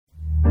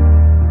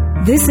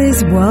This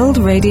is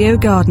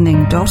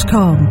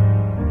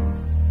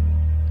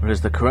worldradiogardening.com. As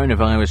the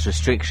coronavirus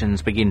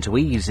restrictions begin to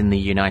ease in the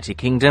United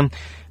Kingdom,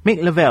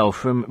 Mick Lavelle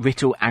from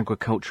Writtle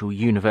Agricultural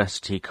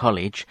University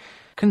College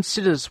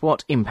considers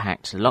what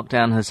impact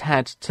lockdown has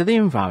had to the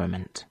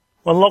environment.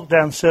 Well,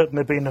 lockdown's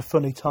certainly been a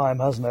funny time,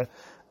 hasn't it?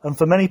 And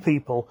for many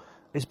people,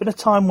 it's been a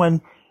time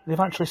when they've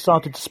actually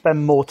started to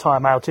spend more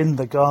time out in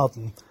the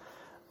garden.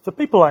 For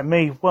people like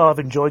me, well, I've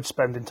enjoyed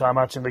spending time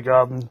out in the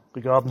garden.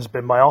 The garden's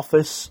been my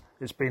office.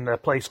 It's been a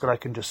place where I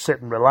can just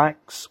sit and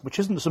relax, which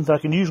isn't something I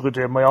can usually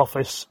do in my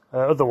office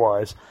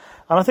otherwise.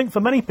 And I think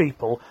for many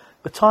people,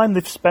 the time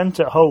they've spent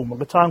at home or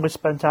the time they've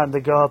spent out in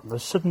the garden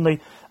has suddenly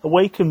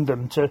awakened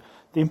them to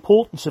the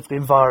importance of the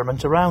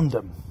environment around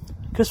them.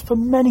 Because for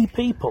many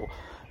people,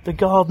 the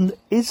garden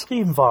is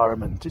the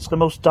environment. It's the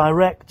most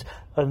direct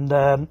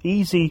and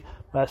easy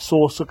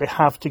source that they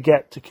have to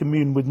get to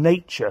commune with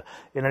nature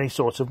in any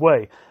sort of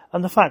way.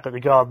 And the fact that the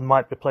garden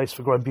might be a place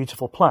for growing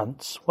beautiful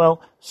plants,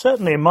 well,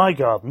 certainly in my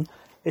garden,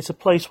 it's a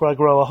place where I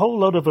grow a whole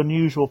load of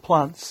unusual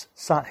plants,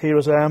 sat here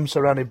as I am,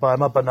 surrounded by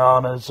my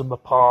bananas and my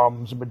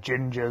palms and my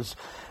gingers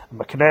and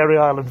my Canary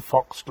Island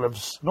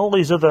foxgloves and all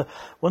these other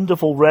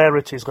wonderful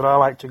rarities that I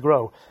like to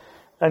grow.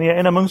 And yet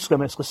in amongst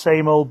them, it's the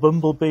same old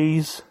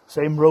bumblebees,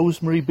 same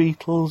rosemary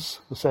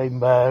beetles, the same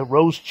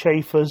rose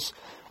chafers,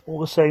 all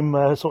the same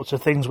sorts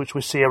of things which we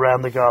see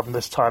around the garden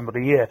this time of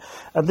the year.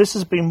 And this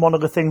has been one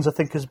of the things I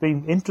think has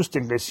been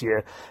interesting this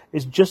year,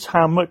 is just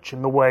how much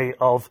in the way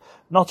of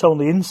not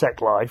only insect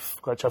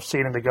life, which I've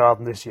seen in the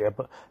garden this year,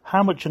 but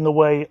how much in the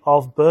way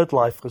of bird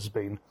life there's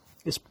been.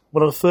 It's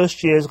one of the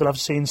first years that I've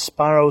seen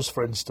sparrows,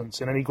 for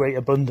instance, in any great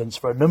abundance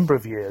for a number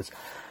of years.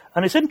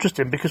 And it's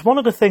interesting because one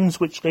of the things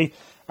which they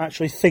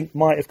actually think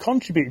might have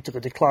contributed to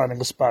the decline in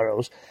the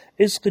sparrows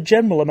is the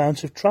general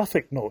amount of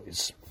traffic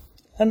noise.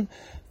 And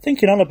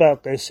thinking on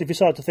about this, if you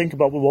start to think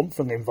about what we want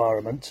from the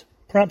environment,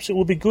 perhaps it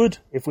will be good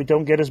if we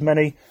don't get as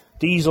many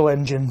diesel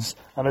engines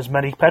and as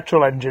many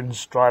petrol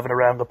engines driving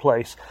around the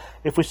place,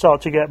 if we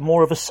start to get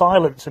more of a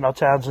silence in our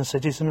towns and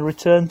cities and a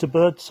return to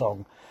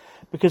birdsong.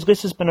 Because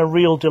this has been a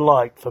real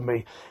delight for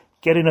me,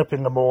 getting up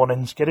in the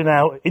mornings, getting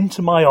out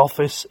into my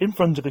office, in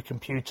front of the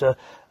computer,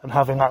 and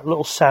having that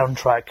little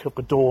soundtrack of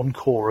the dawn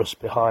chorus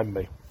behind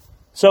me.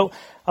 So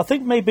I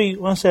think maybe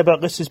when I say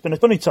about this has been a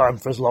funny time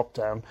for us,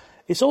 lockdown,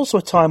 it's also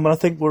a time when I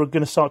think we're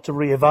going to start to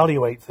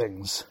reevaluate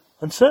things.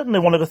 And certainly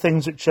one of the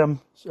things which I'm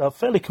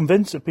fairly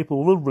convinced that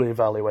people will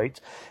reevaluate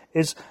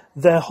is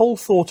their whole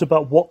thought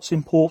about what's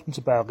important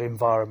about the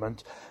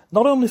environment,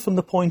 not only from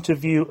the point of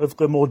view of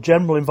the more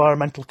general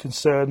environmental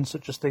concerns,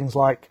 such as things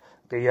like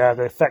the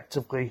effect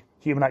of the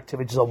human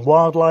activities on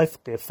wildlife,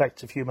 the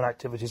effect of human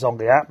activities on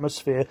the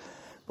atmosphere,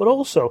 but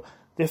also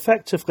the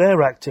effect of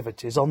their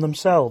activities on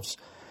themselves.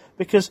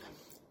 Because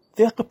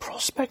the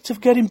prospect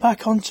of getting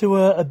back onto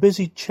a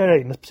busy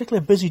train,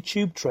 particularly a busy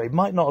tube train,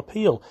 might not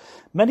appeal.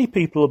 Many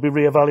people will be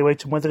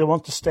reevaluating whether they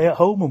want to stay at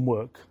home and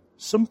work.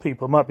 Some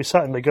people might be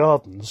sat in their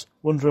gardens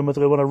wondering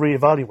whether they want to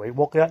reevaluate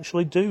what they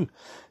actually do.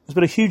 There's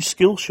been a huge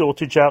skill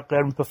shortage out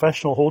there in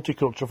professional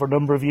horticulture for a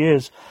number of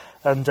years,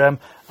 and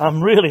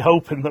I'm really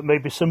hoping that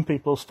maybe some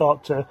people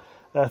start to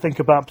think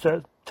about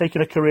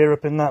taking a career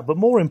up in that. But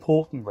more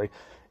importantly,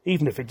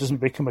 even if it doesn't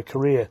become a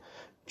career,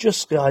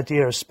 just the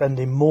idea of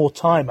spending more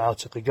time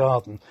out of the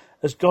garden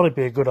has got to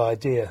be a good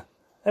idea.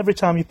 Every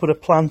time you put a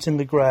plant in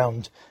the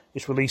ground,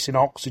 it's releasing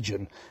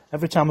oxygen.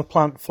 Every time a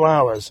plant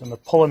flowers and a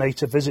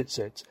pollinator visits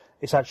it,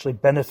 it's actually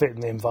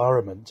benefiting the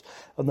environment.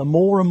 And the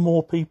more and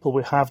more people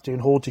we have doing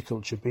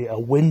horticulture, be it a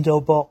window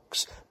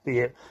box, be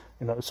it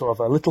sort of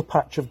a little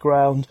patch of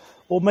ground,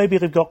 or maybe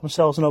they've got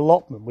themselves an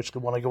allotment which they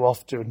want to go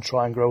off to and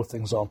try and grow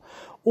things on.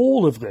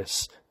 All of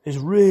this is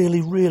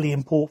really, really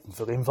important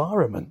for the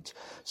environment.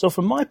 So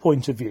from my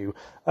point of view,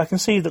 I can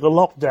see that the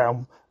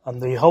lockdown and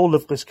the whole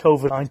of this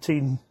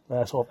COVID-19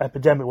 sort of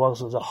epidemic,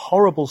 whilst there's a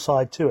horrible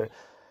side to it,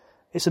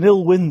 it's an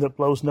ill wind that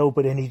blows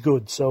nobody any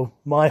good. So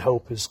my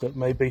hope is that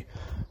maybe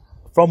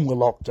from the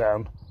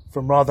lockdown,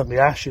 from rather than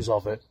the ashes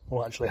of it,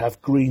 we'll actually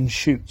have green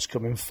shoots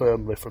coming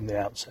firmly from the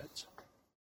outset.